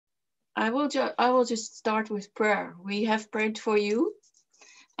I will just start with prayer. We have prayed for you,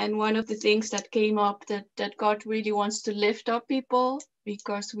 and one of the things that came up that God really wants to lift up people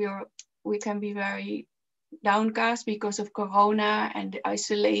because we can be very downcast because of Corona and the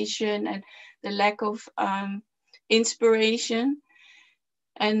isolation and the lack of inspiration.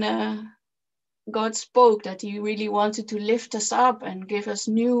 And God spoke that He really wanted to lift us up and give us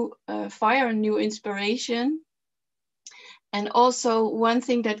new fire and new inspiration. And also, one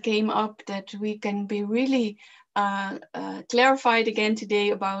thing that came up that we can be really clarified again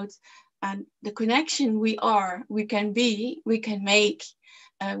today about the connection we can make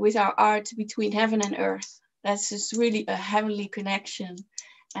with our art between heaven and earth. That's just really a heavenly connection,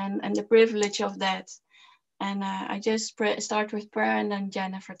 and the privilege of that. And I just start with prayer, and then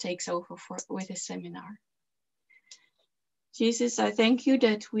Jennifer takes over with the seminar. Jesus, I thank you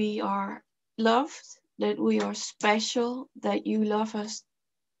that we are loved, that we are special, that you love us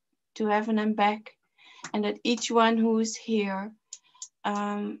to heaven and back, and that each one who is here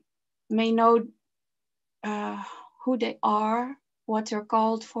may know who they are, what they're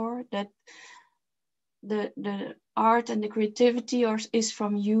called for, that the art and the creativity is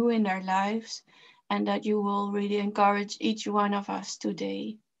from you in their lives, and that you will really encourage each one of us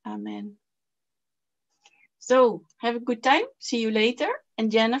today. Amen. So have a good time. See you later. And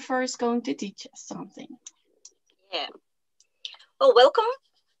Jennifer is going to teach us something. Yeah. Well, welcome.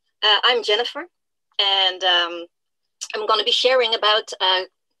 I'm Jennifer, and I'm going to be sharing about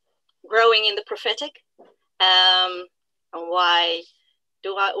growing in the prophetic. And why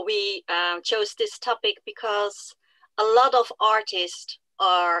we chose this topic? Because a lot of artists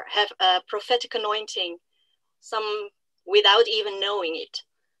have a prophetic anointing, some without even knowing it.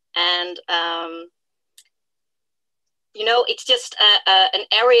 And you know, it's just an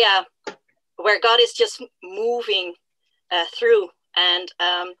area where God is just moving through. And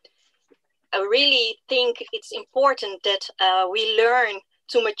I really think it's important that we learn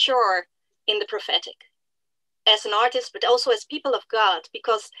to mature in the prophetic as an artist, but also as people of God,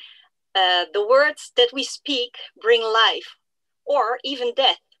 because the words that we speak bring life or even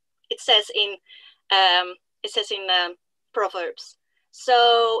death. It says in Proverbs.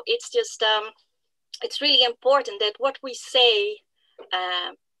 So it's just it's really important that what we say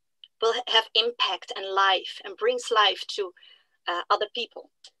will have impact and life and brings life to other people.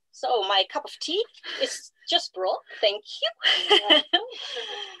 So my cup of tea is just brought. Thank you.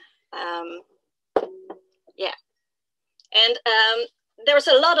 Yeah. And there's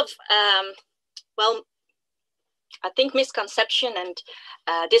a lot of, well, I think misconception and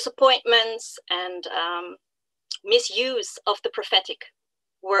disappointments and misuse of the prophetic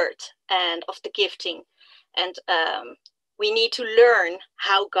word and of the gifting. And we need to learn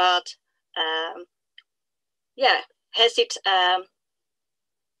how God, has it,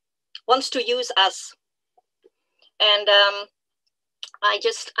 wants to use us. And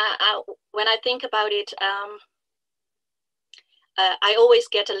when I think about it, I always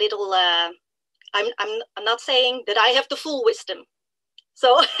get a little, I'm not saying that I have the full wisdom.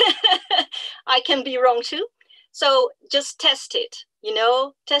 So I can be wrong too. So just test it, you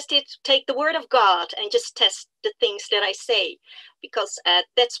know, test it, take the word of God and just test the things that I say, because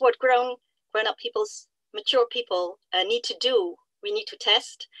that's what grown up people's, mature people need to do. We need to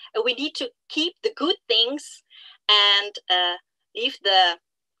test, and we need to keep the good things and leave the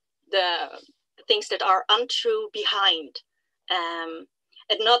things that are untrue behind, and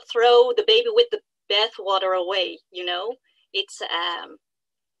not throw the baby with the bathwater away. You know, it's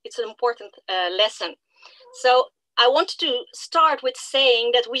an important lesson. So I want to start with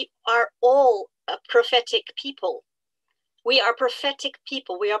saying that we are all a prophetic people. We are prophetic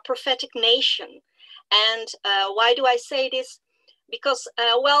people. We are a prophetic nation. And why do I say this? Because,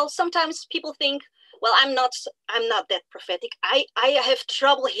 well, sometimes people think, well, I'm not that prophetic. I have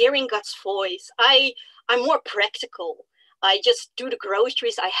trouble hearing God's voice. I'm more practical. I just do the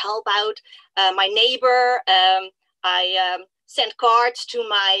groceries. I help out my neighbor. I send cards to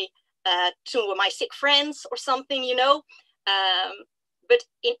my sick friends or something, you know. But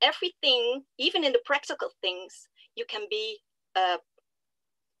in everything, even in the practical things, you can be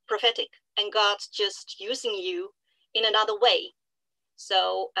prophetic, and God's just using you in another way.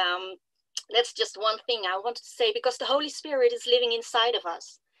 So that's just one thing I wanted to say, because the Holy Spirit is living inside of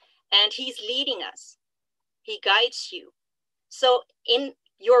us and he's leading us. He guides you. So in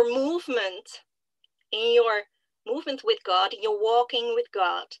your movement with God, in your walking with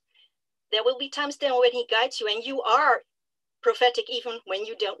God, there will be times then when he guides you and you are prophetic even when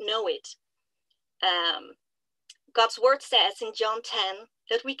you don't know it. God's word says in John 10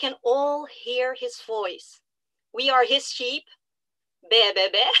 that we can all hear his voice. We are his sheep Be, be,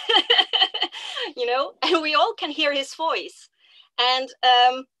 be. You know, and we all can hear his voice. And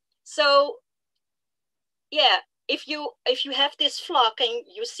so, yeah, if you have this flock and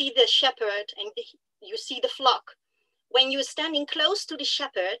you see the shepherd and you see the flock, when you're standing close to the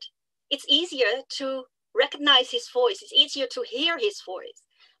shepherd, it's easier to recognize his voice. It's easier to hear his voice.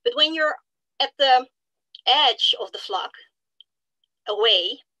 But when you're at the edge of the flock,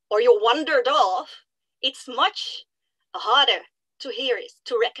 away, or you're wandered off, it's much harder to hear it,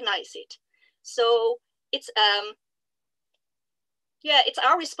 to recognize it. So it's it's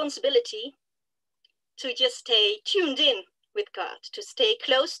our responsibility to just stay tuned in with God, to stay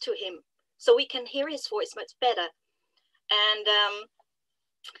close to him, so we can hear his voice much better. And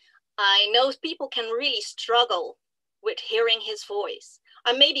I know people can really struggle with hearing his voice.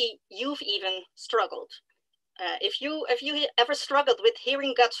 And maybe you've even struggled. If you ever struggled with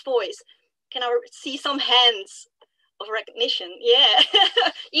hearing God's voice, can I see some hands of recognition? Yeah,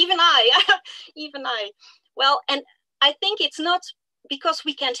 even I. Well, and I think it's not because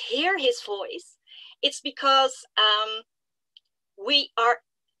we can't hear his voice. It's because we are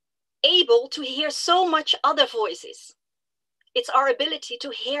able to hear so much other voices. It's our ability to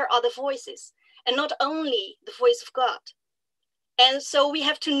hear other voices, and not only the voice of God. And so we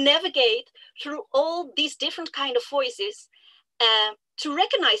have to navigate through all these different kind of voices to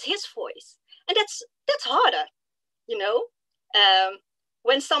recognize his voice. And that's harder, you know.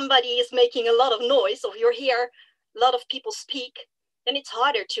 When somebody is making a lot of noise, or you hear a lot of people speak, then it's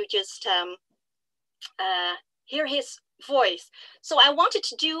harder to just hear his voice. So I wanted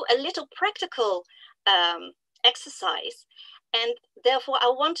to do a little practical exercise, and therefore I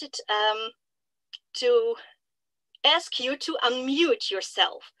wanted to ask you to unmute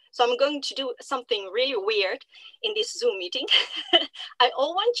yourself. So I'm going to do something really weird in this Zoom meeting. I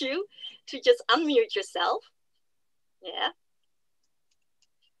all want you to just unmute yourself. Yeah.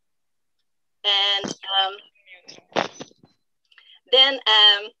 And then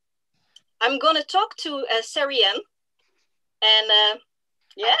I'm going to talk to Sarian. And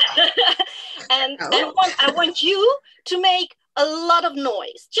yeah. And I want you to make a lot of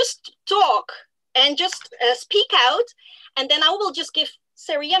noise. Just talk and just speak out. And then I will just give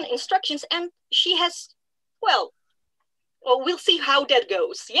Sarian instructions. And she has, well, we'll see how that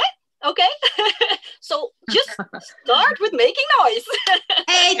goes. Yeah? Okay? So just start with making noise.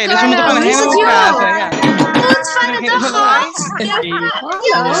 Hey Carlo, hoe is het joh? Goed, fijne dag gehad.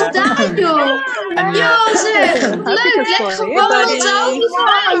 Ja, hoe is het daar joh? Ja zeg, wat leuk, lekker gebabbeld ook.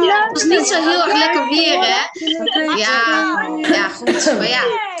 Ja, het was niet zo heel erg lekker weer hè. Ja goed, maar ja.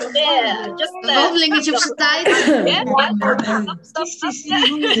 Een wandelingetje op zijn tijd.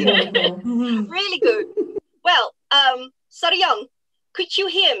 Really good. Well, Sarian, could you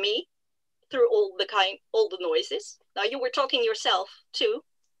hear me through all the noises? Now you were talking yourself too.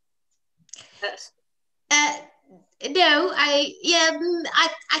 No,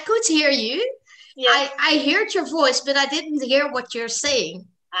 I could hear you. Yeah. I heard your voice, but I didn't hear what you're saying.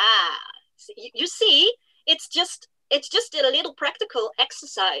 You see, it's just a little practical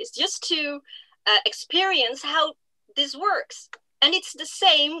exercise just to experience how this works. And it's the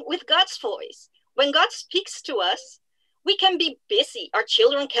same with God's voice. When God speaks to us, we can be busy. Our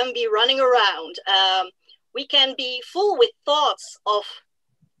children can be running around. We can be full with thoughts of,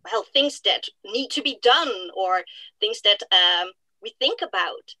 well, things that need to be done or things that we think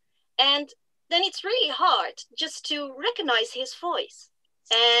about. And then it's really hard just to recognize his voice.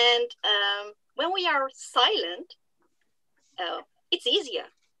 And when we are silent, it's easier.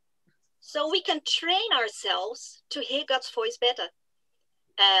 So we can train ourselves to hear God's voice better.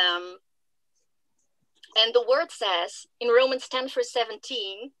 And the word says in Romans 10 verse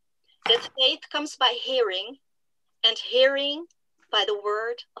 17, that faith comes by hearing, and hearing by the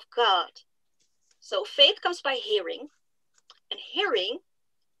word of God. So faith comes by hearing, and hearing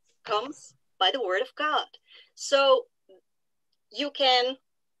comes by the word of God. So you can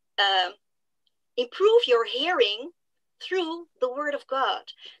improve your hearing through the word of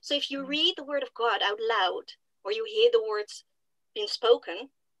God. So if you read the word of God out loud, or you hear the words being spoken,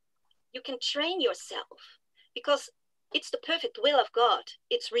 you can train yourself, because it's the perfect will of God.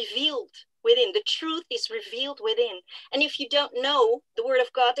 It's revealed within. The truth is revealed within. And if you don't know the word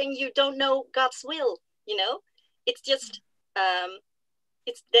of God, then you don't know God's will, you know? It's just,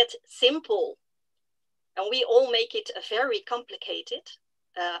 it's that simple. And we all make it very complicated.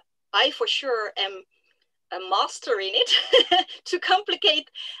 I for sure am a master in it to complicate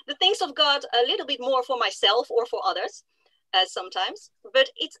the things of God a little bit more for myself or for others sometimes. But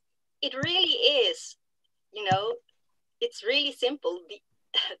it really is, you know, it's really simple.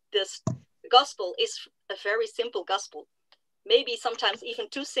 The gospel is a very simple gospel. maybe sometimes even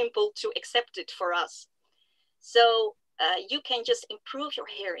too simple to accept it for us. So you can just improve your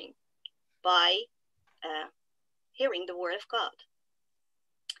hearing by hearing the word of God.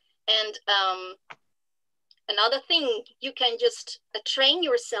 And another thing you can just train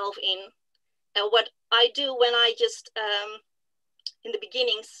yourself in, what I do when I just, in the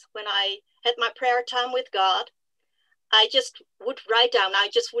beginnings, when I had my prayer time with God, I just would write down, I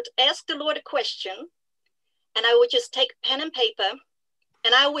just would ask the Lord a question, and I would just take pen and paper,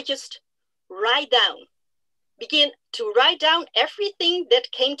 and I would just begin to write down everything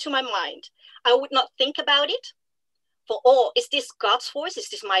that came to my mind. I would not think about it. Is this God's voice? Is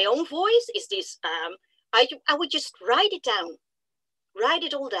this my own voice? Is this, I would just write it down, write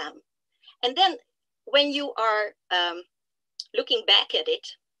it all down. And then when you are looking back at it,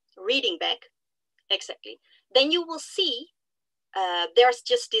 reading back, exactly, then you will see there's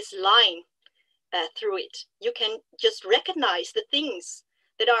just this line through it. You can just recognize the things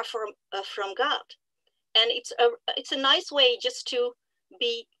that are from God. And it's a nice way just to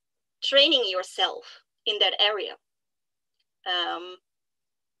be training yourself in that area.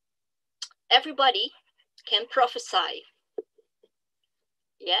 Everybody can prophesy.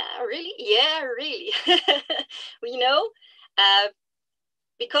 Yeah, really? Yeah, really. You know,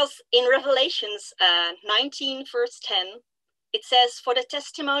 because in Revelations 19, verse 10, it says, "For the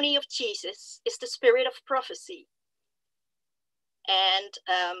testimony of Jesus is the spirit of prophecy." And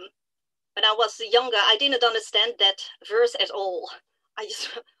when I was younger, I didn't understand that verse at all. I just,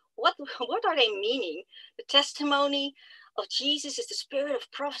 what are they meaning? The testimony of Jesus is the spirit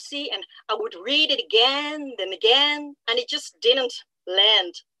of prophecy. And I would read it again and again, and it just didn't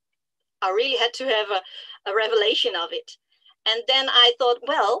land. I really had to have a revelation of it. And then I thought,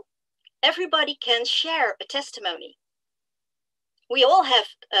 well, everybody can share a testimony. We all have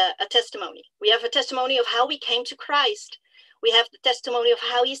a testimony. We have a testimony of how we came to Christ. We have the testimony of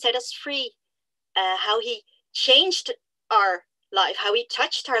how he set us free, how he changed our life, how he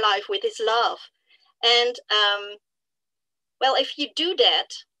touched our life with his love. And well, if you do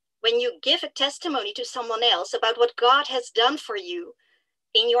that, when you give a testimony to someone else about what God has done for you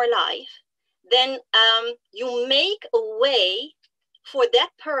in your life, then you make a way for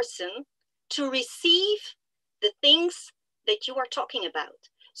that person to receive the things that you are talking about.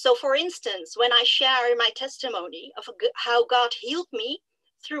 So for instance, when I share my testimony of how God healed me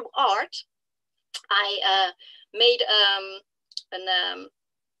through art, I made a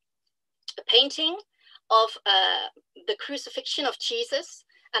painting of the crucifixion of Jesus,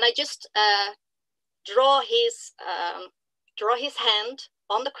 and I just draw his hand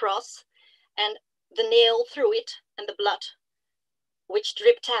on the cross and the nail through it and the blood which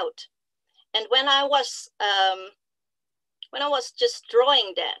dripped out. And when I was just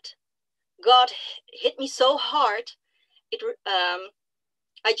drawing that, God hit me so hard.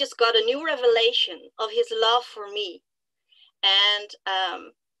 I just got a new revelation of his love for me. And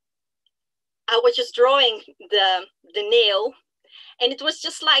I was just drawing the nail, and it was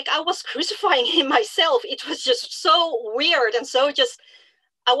just like I was crucifying him myself. It was just so weird, and so just,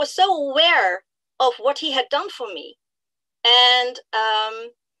 I was so aware of what he had done for me. And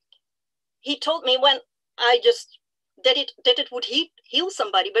he told me when I just, that it would heal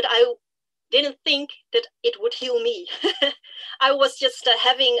somebody, but I didn't think that it would heal me. I was just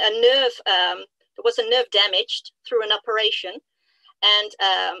having a nerve, there was a nerve damaged through an operation. And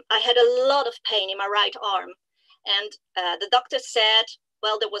I had a lot of pain in my right arm. And the doctor said,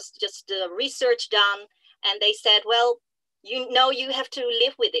 well, there was just research done. And they said, well, you have to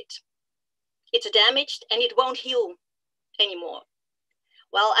live with it. It's damaged and it won't heal anymore.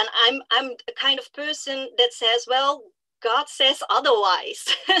 Well, and I'm a kind of person that says, well, God says otherwise.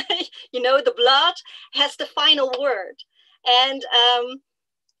 The blood has the final word. And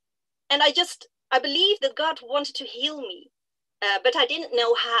I believe that God wanted to heal me, but I didn't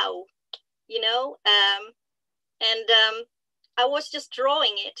know how, I was just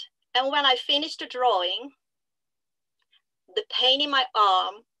drawing it. And when I finished the drawing, the pain in my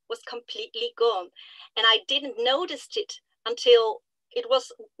arm was completely gone. And I didn't notice it until it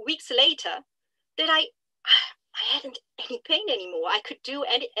was weeks later that I hadn't any pain anymore. I could do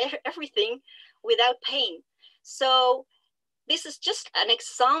everything without pain. So this is just an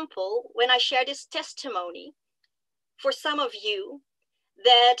example when I share this testimony for some of you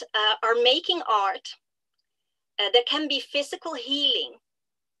that are making art. There can be physical healing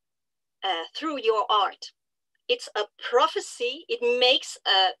through your art. It's a prophecy. It makes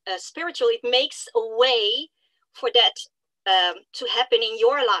a spiritual, it makes a way for that to happen in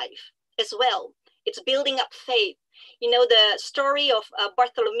your life as well. It's building up faith. The story of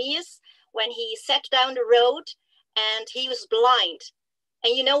Bartholomeus, when he sat down the road and he was blind.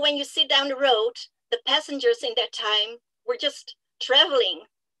 And you know, when you sit down the road, the passengers in that time were just traveling.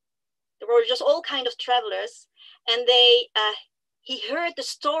 There were just all kind of travelers, and he heard the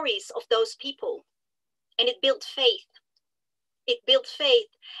stories of those people, and it built faith. It built faith.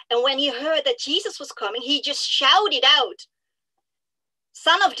 And when he heard that Jesus was coming, he just shouted out,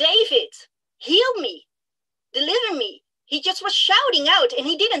 "Son of David, heal me, deliver me." He just was shouting out, and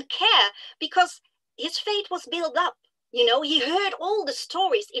he didn't care because his faith was built up. You know, he heard all the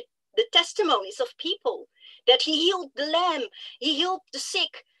stories, the testimonies of people, that he healed the lame, he healed the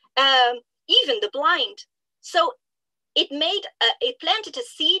sick, even the blind. So it planted a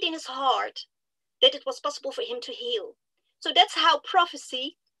seed in his heart that it was possible for him to heal. So that's how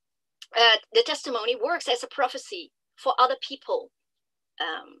prophecy, the testimony, works as a prophecy for other people.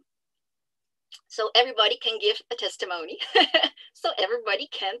 So everybody can give a testimony. So everybody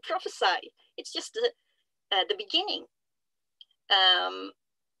can prophesy. It's just the beginning.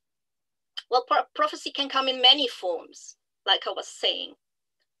 Well, prophecy can come in many forms, like I was saying.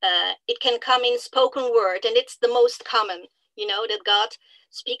 It can come in spoken word, and it's the most common, you know, that God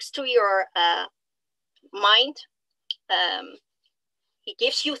speaks to your mind. He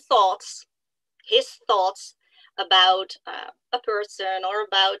gives you thoughts, his thoughts about a person or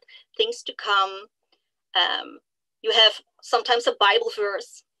about things to come. You have sometimes a Bible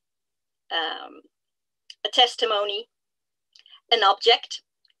verse, a testimony, an object.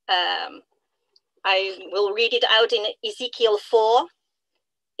 I will read it out in Ezekiel 4.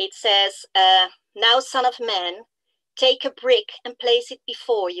 It says, "Now, son of man, take a brick and place it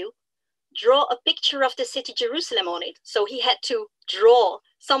before you. Draw a picture of the city Jerusalem on it." So he had to draw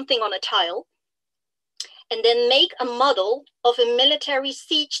something on a tile. "And then make a model of a military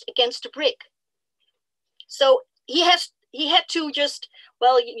siege against a brick." So he had to just,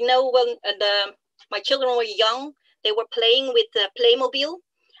 well, you know, when my children were young, they were playing with the Playmobil,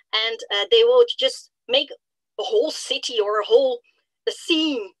 and they would just make a whole city or a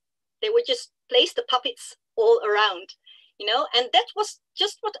scene. They would just place the puppets all around, you know, and that was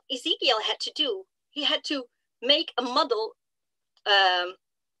just what Ezekiel had to do. He had to make a model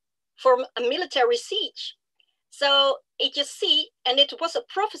for a military siege. So it was a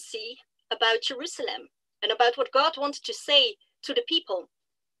prophecy about Jerusalem and about what God wanted to say to the people.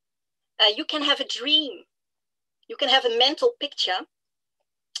 You can have a dream. You can have a mental picture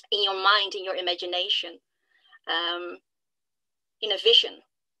in your mind, in your imagination, in a vision.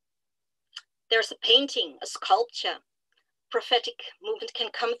 There's a painting, a sculpture. Prophetic movement can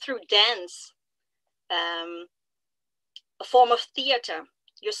come through dance, a form of theater,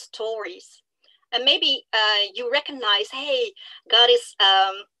 your stories. And maybe you recognize, hey, God is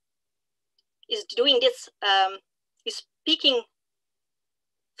doing this, is speaking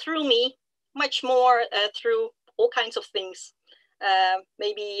through me much more through all kinds of things.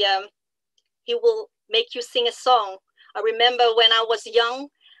 Maybe he will make you sing a song. I remember when I was young,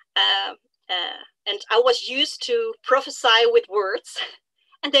 and I was used to prophesy with words,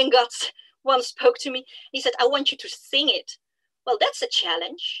 and then God once spoke to me. He said, "I want you to sing it." Well, that's a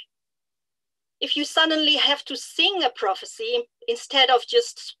challenge. If you suddenly have to sing a prophecy instead of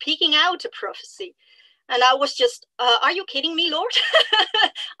just speaking out a prophecy. And I was just, are you kidding me, Lord?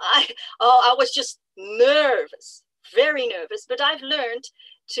 I was just nervous, very nervous, but I've learned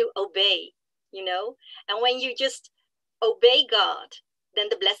to obey, you know. And when you just obey God, then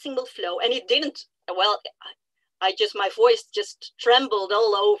the blessing will flow. And it didn't, well, my voice just trembled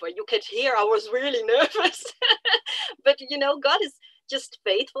all over. You could hear I was really nervous. But, you know, God is just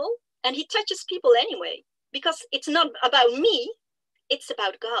faithful, and he touches people anyway, because it's not about me, it's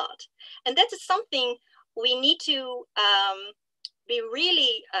about God. And that is something we need to be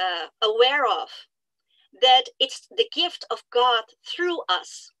really aware of, that it's the gift of God through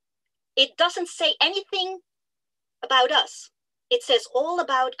us. It doesn't say anything about us. It says all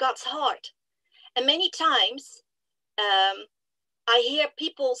about God's heart. And many times I hear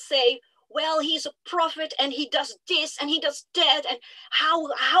people say, well, he's a prophet and he does this and he does that. And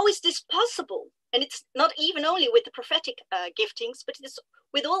how is this possible? And it's not even only with the prophetic giftings, but it's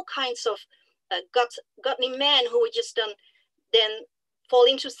with all kinds of godly men who are just then fall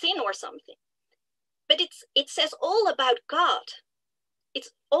into sin or something. But it says all about God.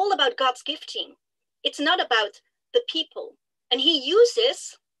 It's all about God's gifting. It's not about the people. And he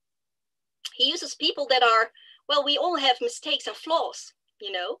uses people that are, well, we all have mistakes and flaws,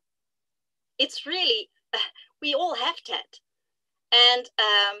 you know. It's really, we all have that. And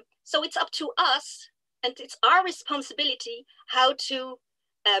so it's up to us, and it's our responsibility how to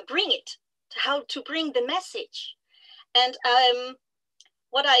bring it, how to bring the message. And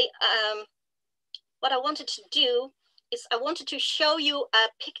what I what I wanted to do is I wanted to show you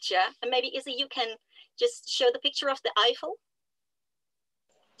a picture, and maybe Izzy, you can just show the picture of the Eiffel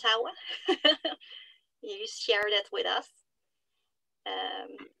Tower. You share that with us.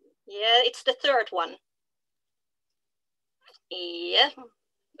 Yeah, it's the third one. Yeah,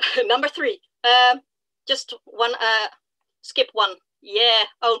 number 3. Just one. Skip one. Yeah.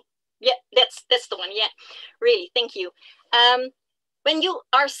 Oh, yeah. That's the one. Yeah. Really. Thank you. When you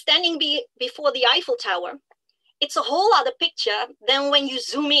are standing before the Eiffel Tower, it's a whole other picture than when you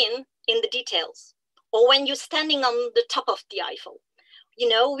zoom in the details, or when you're standing on the top of the Eiffel. You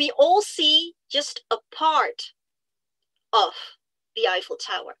know, we all see just a part of the Eiffel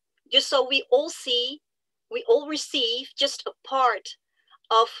Tower. Just so we all see, we all receive just a part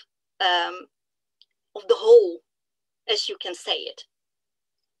of the whole, as you can say it.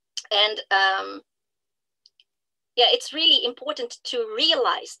 And yeah, it's really important to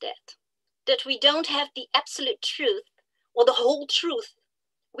realize that we don't have the absolute truth or the whole truth.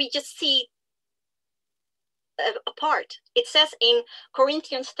 We just see a part. It says in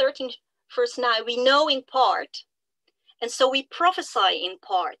Corinthians 13, verse 9, we know in part, and so we prophesy in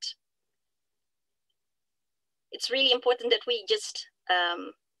part. It's really important that we just,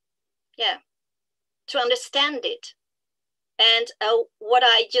 yeah, to understand it. And what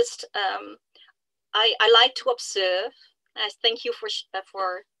I just, I like to observe. I thank you for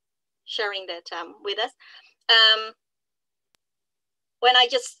sharing that with us. When I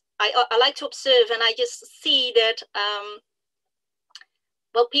like to observe, and I just see that,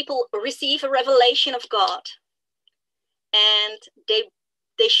 well, people receive a revelation of God, and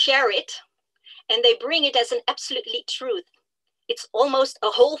they share it, and they bring it as an absolutely truth. It's almost a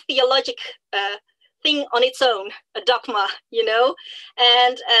whole theologic thing on its own, a dogma, you know.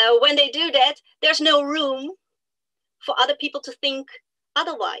 And when they do that, there's no room for other people to think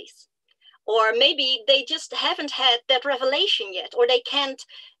otherwise. Or maybe they just haven't had that revelation yet, or they can't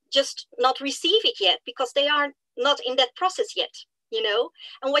just not receive it yet because they are not in that process yet, you know.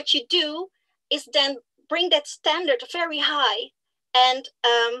 And what you do is then bring that standard very high, and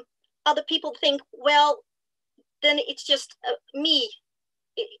other people think, well, then it's just me,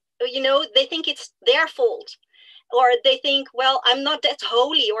 you know. They think it's their fault, or they think, well, I'm not that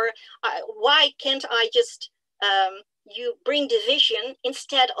holy, or why can't I just, you bring division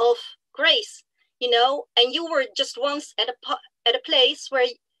instead of grace, you know. And you were just once at a place where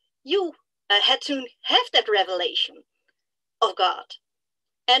you had to have that revelation of God.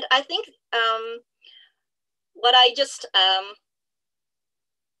 And I think what I just,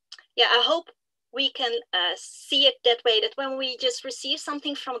 yeah, I hope we can see it that way, that when we just receive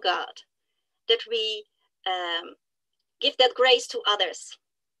something from God, that we give that grace to others,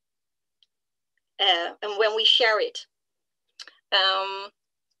 and when we share it.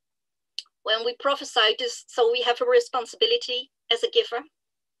 When we prophesy this, so we have a responsibility as a giver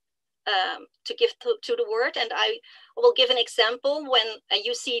to give to the word. And I will give an example. When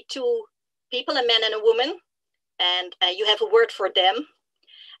you see two people, a man and a woman, and you have a word for them,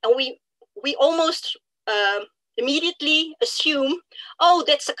 and we almost immediately assume, oh,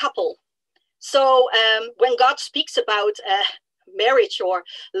 that's a couple. So when God speaks about marriage or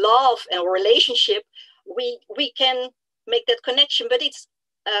love and relationship, we can make that connection, but it's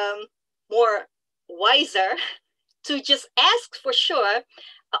more wiser to just ask for sure,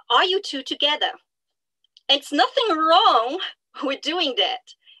 are you two together? And it's nothing wrong with doing that.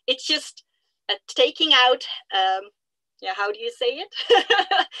 It's just taking out, yeah, how do you say it?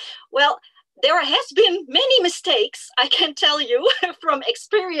 Well, there has been many mistakes, I can tell you, from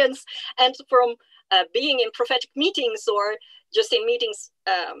experience and from being in prophetic meetings or just in meetings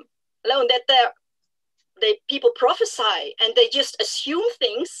alone, that people prophesy and they just assume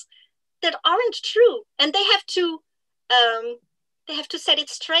things that aren't true, and they have to set it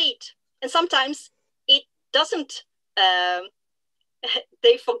straight. And sometimes it doesn't.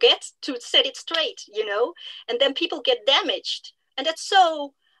 They forget to set it straight, you know, and then people get damaged, and that's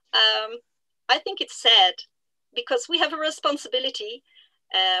so. I think it's sad, because we have a responsibility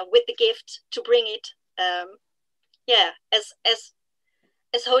with the gift to bring it, yeah, as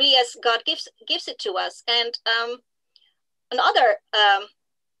holy as God gives it to us. And another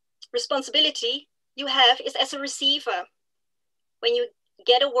responsibility you have is as a receiver. When you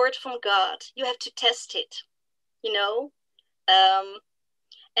get a word from God, you have to test it, you know.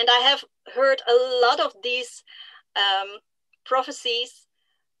 And I have heard a lot of these prophecies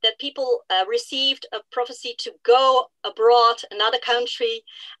that people received a prophecy to go abroad, another country,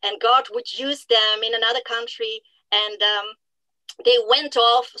 and God would use them in another country. And they went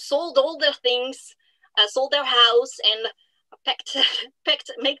off, sold all their things, sold their house, and packed,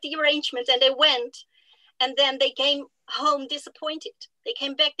 make the arrangement, and they went. And then they came home disappointed. They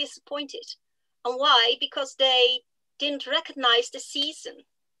came back disappointed. And why? Because they didn't recognize the season.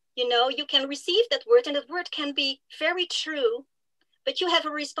 You know, you can receive that word and that word can be very true, but you have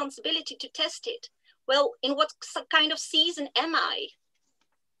a responsibility to test it. Well, in what kind of season am I?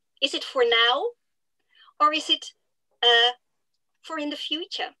 Is it for now? Or is it for in the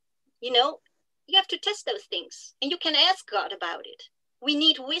future? You know, you have to test those things and you can ask God about it. We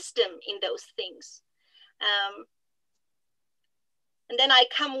need wisdom in those things. And then I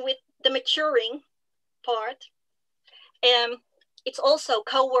come with the maturing part. It's also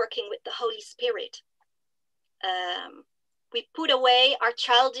co-working with the Holy Spirit. We put away our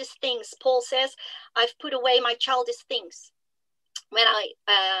childish things. Paul says, I've put away my childish things. When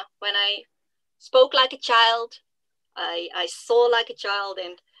I spoke like a child, I saw like a child,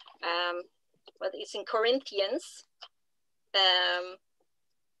 and but it's in Corinthians.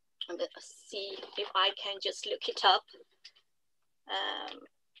 Let's see if I can just look it up.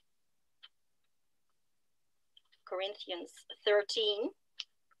 Corinthians 13,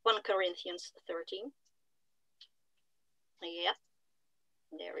 1 Corinthians 13. Yeah,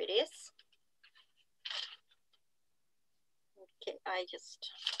 there it is. Okay, I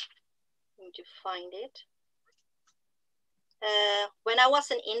just need to find it. When I was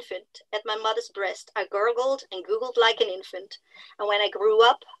an infant at my mother's breast, I gurgled and googled like an infant. And when I grew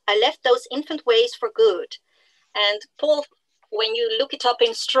up, I left those infant ways for good. And Paul, when you look it up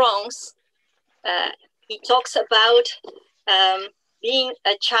in Strong's, he talks about being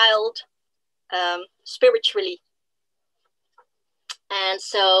a child spiritually. And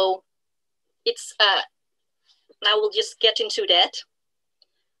so it's, I will just get into that,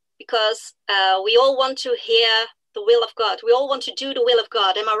 because we all want to hear the will of God. We all want to do the will of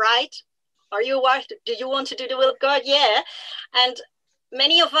God. Am I right? Are you right? Do you want to do the will of God? Yeah. And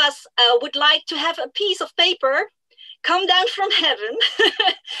many of us would like to have a piece of paper come down from heaven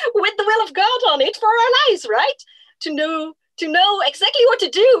with the will of God on it for our lives, right? To know exactly what to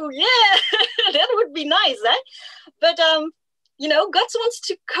do. Yeah, that would be nice, eh? But you know, God wants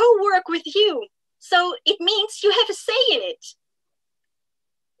to co-work with you. So it means you have a say in it.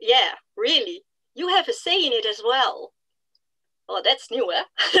 Yeah, really. You have a say in it as well. Oh, that's new, eh?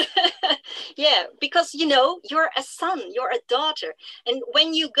 Yeah, because, you know, you're a son, you're a daughter. And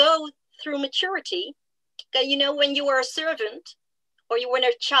when you go through maturity, you know, when you were a servant or you were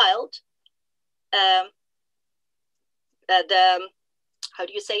a child, how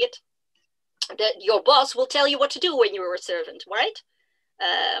do you say it? Your boss will tell you what to do when you were a servant, right?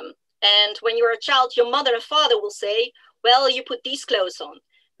 And when you're a child, your mother and father will say, well, you put these clothes on.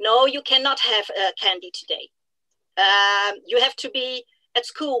 No, you cannot have candy today. You have to be at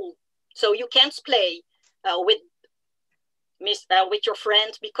school, so you can't play with your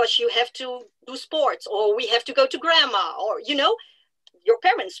friends because you have to do sports, or we have to go to grandma, or, you know, your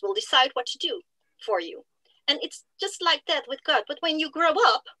parents will decide what to do for you. And it's just like that with God. But when you grow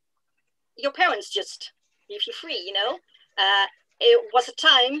up, your parents just leave you free, you know. It was a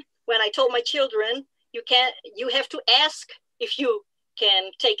time when I told my children, you have to ask if you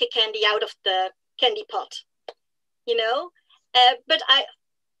can take a candy out of the candy pot, you know. But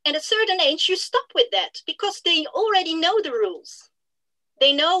at a certain age, you stop with that because they already know the rules.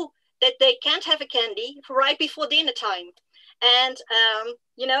 They know that they can't have a candy right before dinner time. And,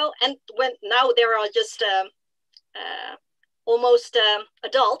 you know, and when now there are just almost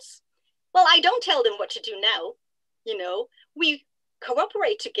adults, well, I don't tell them what to do now. You know, we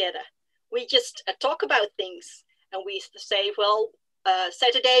cooperate together. We just talk about things, and we say, well,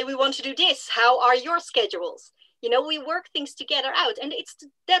 Saturday we want to do this. How are your schedules? You know, we work things together out, and it's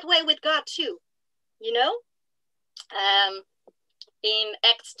that way with God too. You know, in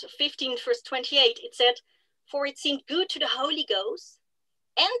Acts 15, verse 28, it said, "For it seemed good to the Holy Ghost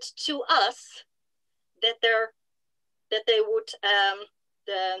and to us that they would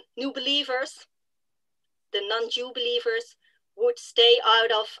the new believers, the non-Jew believers, would stay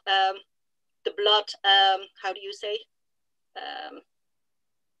out of the blood. How do you say?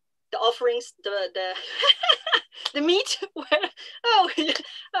 The offerings, the the meat." Oh,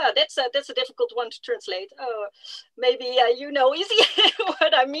 that's a difficult one to translate. Oh, maybe you know easy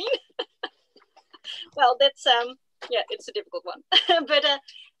what I mean. Well, that's yeah, it's a difficult one. But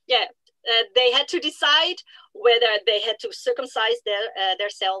yeah, they had to decide whether they had to circumcise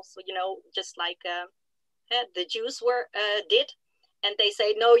themselves, you know, just like the Jews did. And they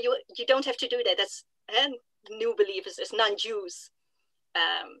say, no, you don't have to do that. That's new believers, as non-Jews.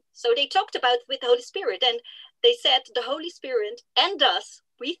 So they talked about with the Holy Spirit, and they said the Holy Spirit and us,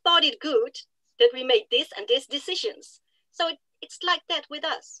 we thought it good that we made this and this decisions. So it's like that with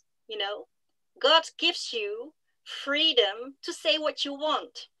us, you know. God gives you freedom to say what you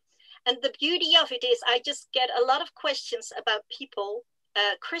want. And the beauty of it is I just get a lot of questions about people,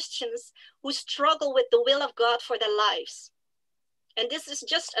 Christians, who struggle with the will of God for their lives. And this is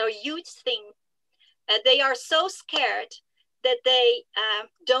just a huge thing. They are so scared that they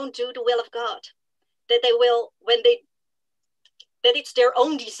don't do the will of God, that they will, that it's their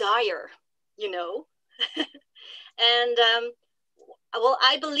own desire, you know. And well,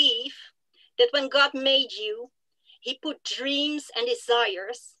 I believe that when God made you, he put dreams and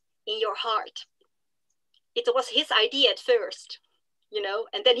desires in your heart. It was his idea at first, you know,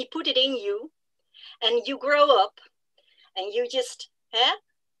 and then he put it in you, and you grow up, and you just,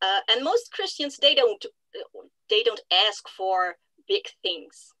 and most Christians, they don't ask for big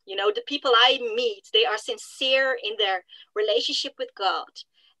things. You know, the people I meet, they are sincere in their relationship with God,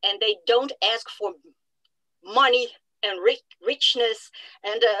 and they don't ask for money and richness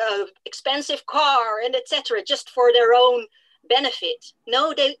and expensive car and etc. just for their own benefit.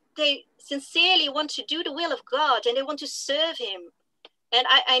 No, they sincerely want to do the will of God, and they want to serve him. And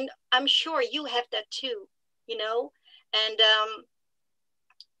I'm sure you have that too, you know. And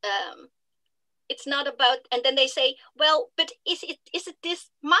it's not about, and then they say, well, but is it this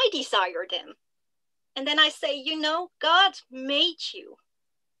my desire then? And then I say, you know, God made you.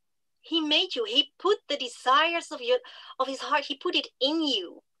 He made you. He put the desires of his heart, he put it in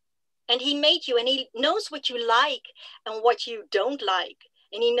you. And he made you, and he knows what you like and what you don't like.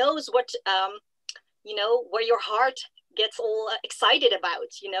 And he knows what, you know, where your heart gets all excited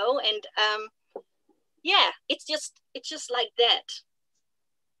about, you know. And yeah, it's just like that.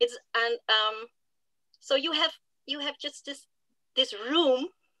 It's, and so you have just this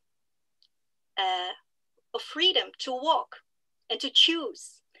room of freedom to walk and to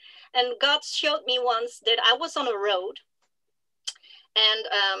choose. And God showed me once that I was on a road, and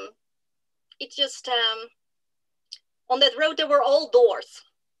it just, on that road there were all doors,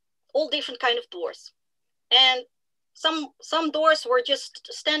 all different kind of doors. And some doors were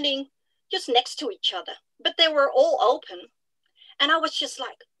just standing just next to each other, but they were all open. And I was just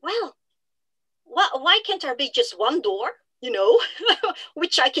like, well, why can't there be just one door, you know,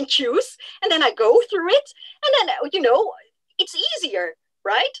 which I can choose, and then I go through it, and then, you know, it's easier,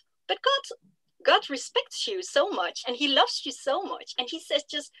 right? But God respects you so much, and he loves you so much, and he says,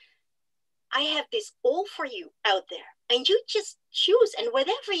 just, I have this all for you out there, and you just choose, and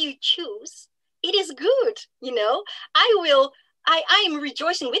whatever you choose, it is good, you know. I am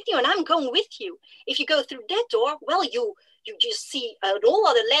rejoicing with you, and I'm going with you. If you go through that door, well, you just see an whole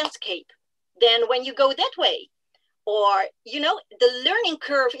other landscape than when you go that way. Or, you know, the learning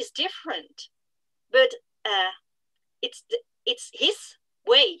curve is different, but it's his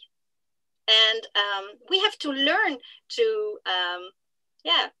way. And we have to learn to,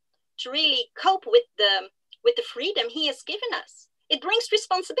 to really cope with the freedom he has given us. It brings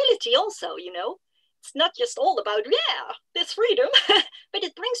responsibility also, you know. It's not just all about, yeah, there's freedom, but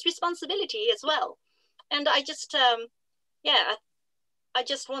it brings responsibility as well. And I just, I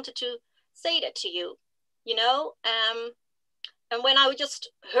just wanted to say that to you, you know. And when I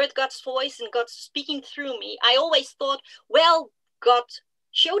just heard God's voice and God speaking through me, I always thought, well, God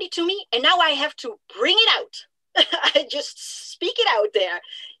showed it to me, and now I have to bring it out. I just speak it out there,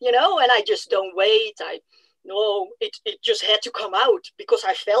 you know, and I just don't wait. No, it just had to come out because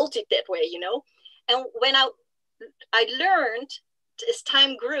I felt it that way, you know. And when I learned as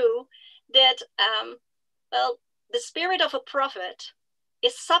time grew that, well, the spirit of a prophet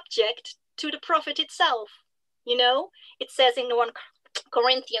is subject to the prophet itself, you know. It says in 1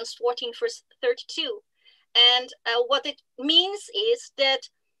 Corinthians 14 verse 32. And what it means is that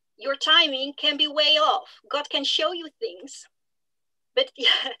your timing can be way off. God can show you things, but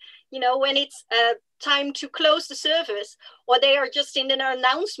you know, when it's time to close the service, or they are just in their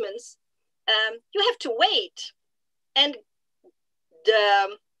announcements, you have to wait. And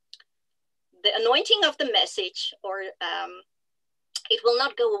the anointing of the message, or it will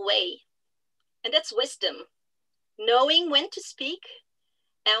not go away. And that's wisdom, knowing when to speak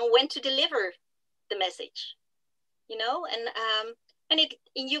and when to deliver the message, you know. And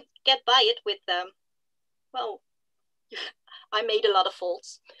you get by it with, well, I made a lot of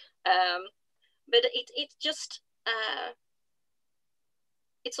faults, but it just,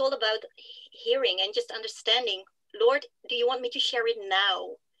 it's all about hearing and just understanding. Lord, do you want me to share it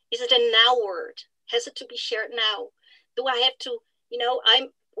now? Is it a now word? Has it to be shared now? Do I have to, you know,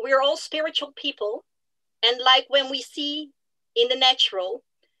 we're all spiritual people. And like when we see in the natural,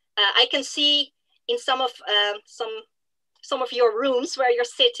 I can see in some of your rooms where you're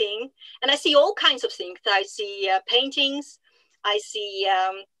sitting, and I see all kinds of things. I see paintings, I see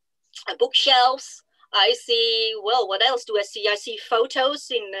bookshelves. I see, well, what else do I see? I see photos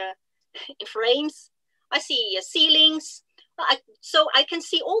in frames. I see ceilings. So I can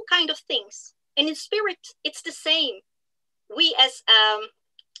see all kind of things. And in spirit, it's the same. We as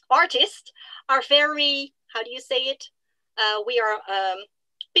artists are very, how do you say it? We are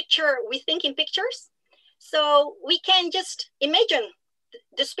we think in pictures. So we can just imagine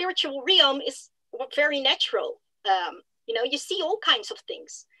the spiritual realm is very natural. You know, you see all kinds of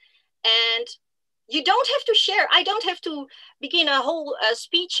things. And you don't have to share. I don't have to begin a whole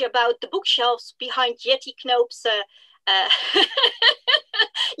speech about the bookshelves behind Yeti Knoop's.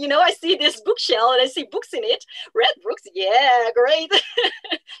 You know, I see this bookshelf and I see books in it, red books, yeah, great.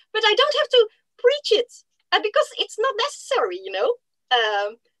 But I don't have to preach it because it's not necessary, you know.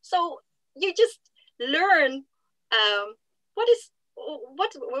 So you just learn what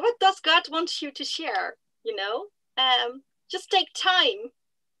does God want you to share, you know. Just take time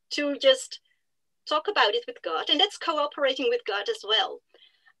to just talk about it with God, and that's cooperating with God as well.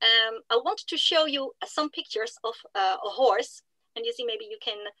 I want to show you some pictures of a horse, and you see, maybe you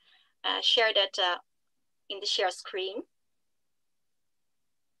can share that in the share screen,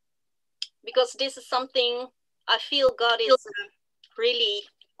 because this is something I feel God is really,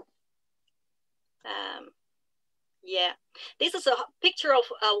 yeah. This is a picture of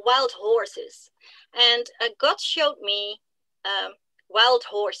wild horses, and God showed me wild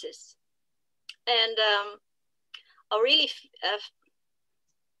horses, and I really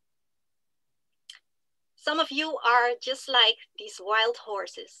some of you are just like these wild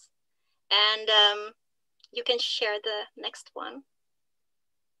horses. And you can share the next one.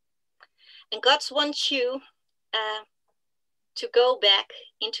 And God wants you to go back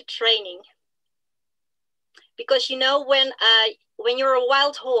into training. Because you know, when you're a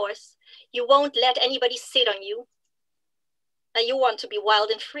wild horse, you won't let anybody sit on you. You want to be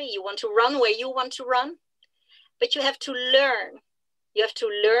wild and free. You want to run where you want to run. But you have to learn. You have to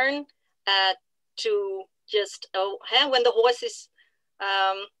learn to just, when the horse is,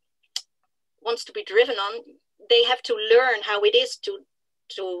 wants to be driven on, they have to learn how it is to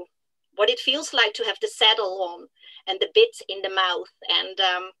what it feels like to have the saddle on and the bit in the mouth and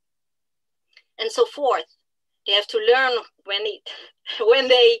so forth. They have to learn when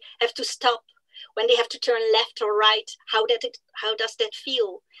they have to stop, when they have to turn left or right. How does that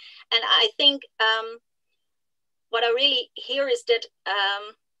feel? And I think what I really hear is that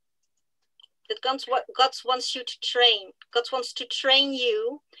that God wants you to train. God wants to train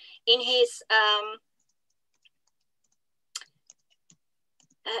you in His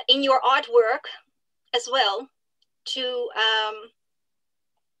in your artwork as well, to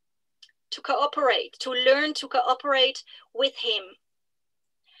cooperate, to learn to cooperate with Him.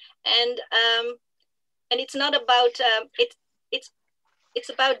 And it's not about it's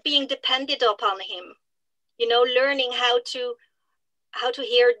about being dependent upon Him. You know, learning how to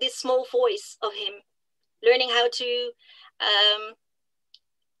hear this small voice of Him, learning how to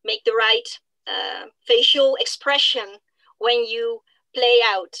make the right facial expression when you play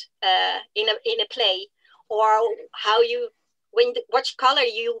out in a play, or what color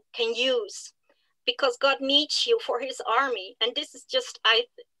you can use, because God needs you for His army. And this is just, I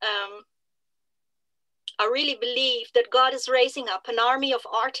really believe that God is raising up an army of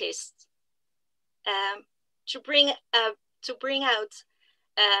artists to bring out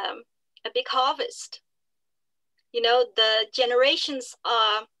a big harvest. You know, the generations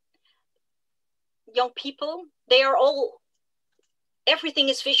are young people, they are all, everything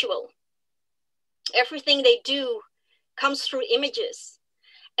is visual. Everything they do comes through images.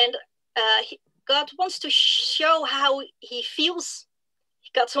 And God wants to show how He feels.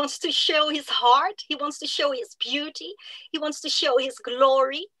 God wants to show His heart. He wants to show His beauty. He wants to show His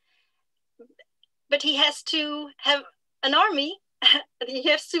glory. But He has to have an army. He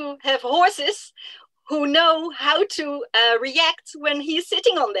has to have horses who know how to react when He's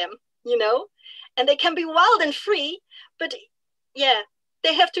sitting on them, you know. And they can be wild and free, but yeah,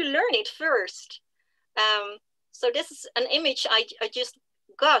 they have to learn it first. So this is an image I just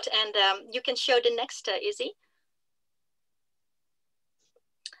got, and you can show the next, Izzy.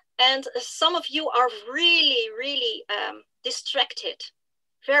 And some of you are really, really distracted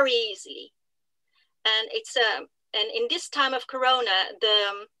very easily. And it's and in this time of Corona,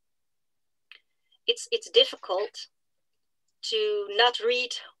 it's difficult to not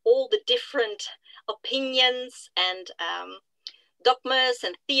read all the different opinions and dogmas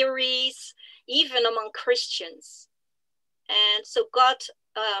and theories, even among Christians. And so God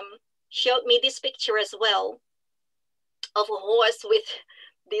showed me this picture as well of a horse with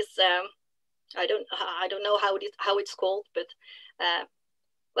this I don't know how it's called, but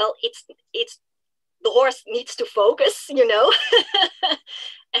well, it's the horse needs to focus, you know,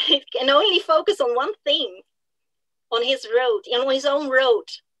 and it can only focus on one thing, on his road, on his own road,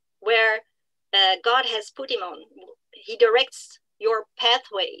 where God has put him on. He directs your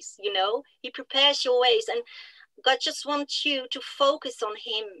pathways, you know, he prepares your ways, and God just wants you to focus on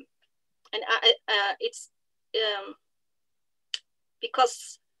him. And it's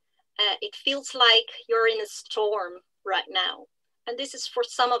because it feels like you're in a storm right now. And this is for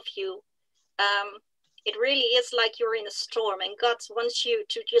some of you. It really is like you're in a storm, and God wants you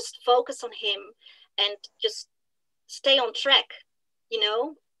to just focus on him and just stay on track, you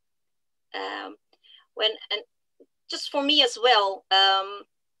know. And just for me as well,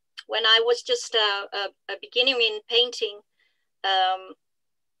 when I was just a beginning in painting,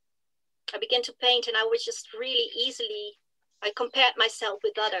 I began to paint, and I was just really easily, I compared myself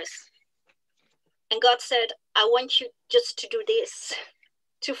with others. And God said, I want you just to do this,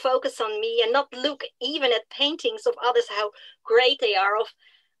 to focus on me and not look even at paintings of others, how great they are, of,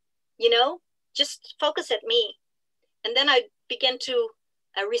 you know, just focus at me. And then I began to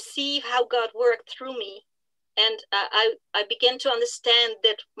receive how God worked through me. And I began to understand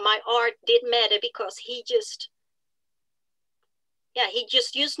that my art did matter, because he just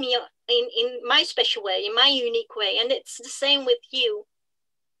used me in my special way, in my unique way. And it's the same with you.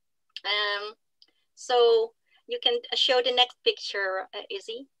 So you can show the next picture,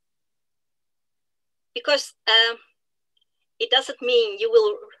 Izzy. Because it doesn't mean you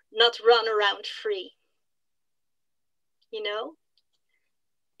will not run around free. You know,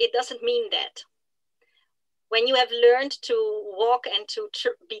 it doesn't mean that. When you have learned to walk and to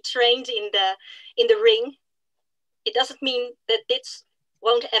be trained in the ring, it doesn't mean that this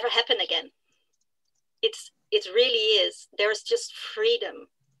won't ever happen again. It really is. There's just freedom.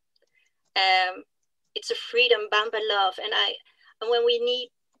 It's a freedom bound by love, and when we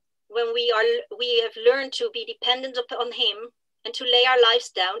have learned to be dependent upon him and to lay our lives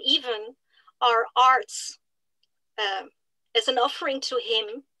down, even our arts, as an offering to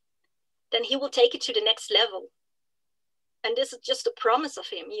him, then he will take it to the next level. And this is just a promise of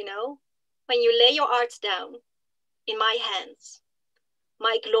him, you know. When you lay your arts down in my hands,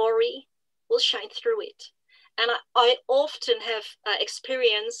 my glory will shine through it. And I often have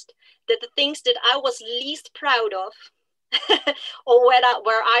experienced that the things that I was least proud of, or where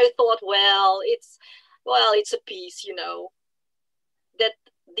I thought, well, it's a piece, you know, that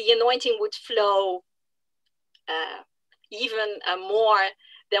the anointing would flow even more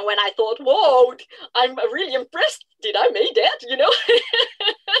than when I thought, whoa, I'm really impressed. Did I make that, you know?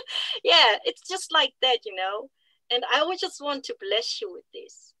 Yeah, it's just like that, you know. And I would just want to bless you with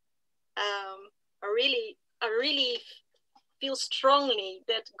this. I really feel strongly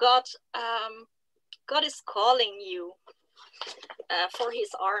that God is calling you for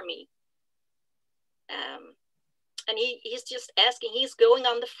his army. And he's just asking, he's going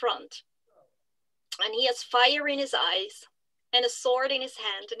on the front. And he has fire in his eyes and a sword in his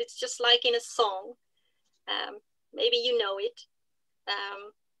hand. And it's just like in a song. Maybe you know it,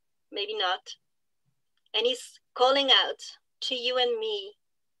 maybe not. And he's calling out to you and me,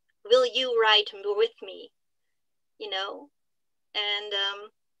 will you ride with me? You know? And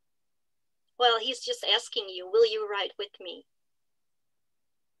well, he's just asking you, will you ride with me?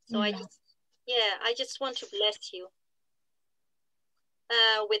 So I just want to bless you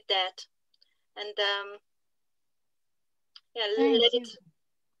with that. And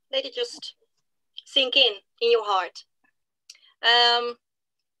let it just sink in your heart.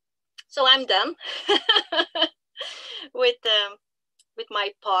 So I'm done with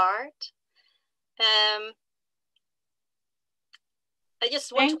my part. I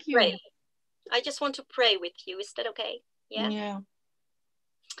just want to pray. I just want to pray with you. Is that okay? Yeah.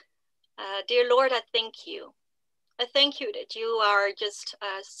 Dear Lord, I thank you. I thank you that you are just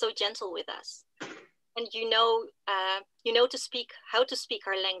so gentle with us, and you know to speak, how to speak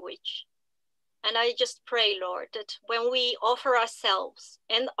our language. And I just pray, Lord, that when we offer ourselves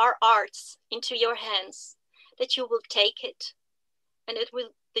and our arts into your hands, that you will take it, and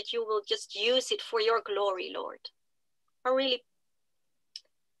that you will just use it for your glory, Lord.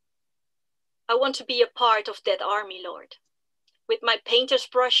 I want to be a part of that army, Lord, with my painter's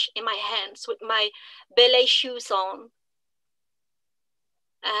brush in my hands, with my ballet shoes on.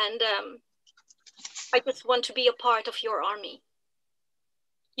 And I just want to be a part of your army.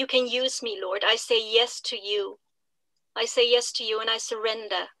 You can use me, Lord. I say yes to you. I say yes to you, and I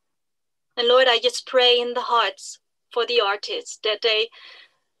surrender. And Lord, I just pray in the hearts for the artists that that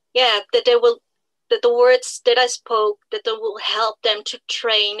the words that I spoke, that they will help them to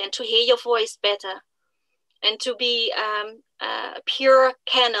train and to hear your voice better. and to be a pure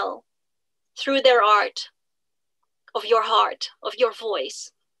channel through their art, of your heart, of your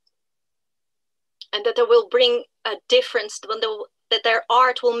voice. And that they will bring a difference, that their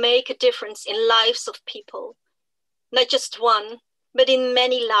art will make a difference in lives of people. Not just one, but in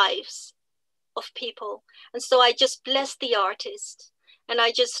many lives of people. And so I just bless the artist, and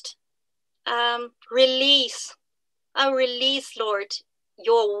I just release, Lord,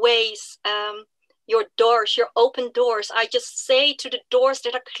 your ways, your doors, your open doors. I just say to the doors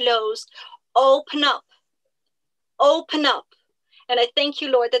that are closed, open up, open up. And I thank you,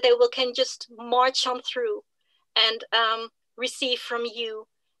 Lord, that they can just march on through and receive from you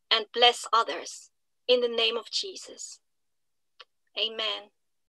and bless others in the name of Jesus. Amen.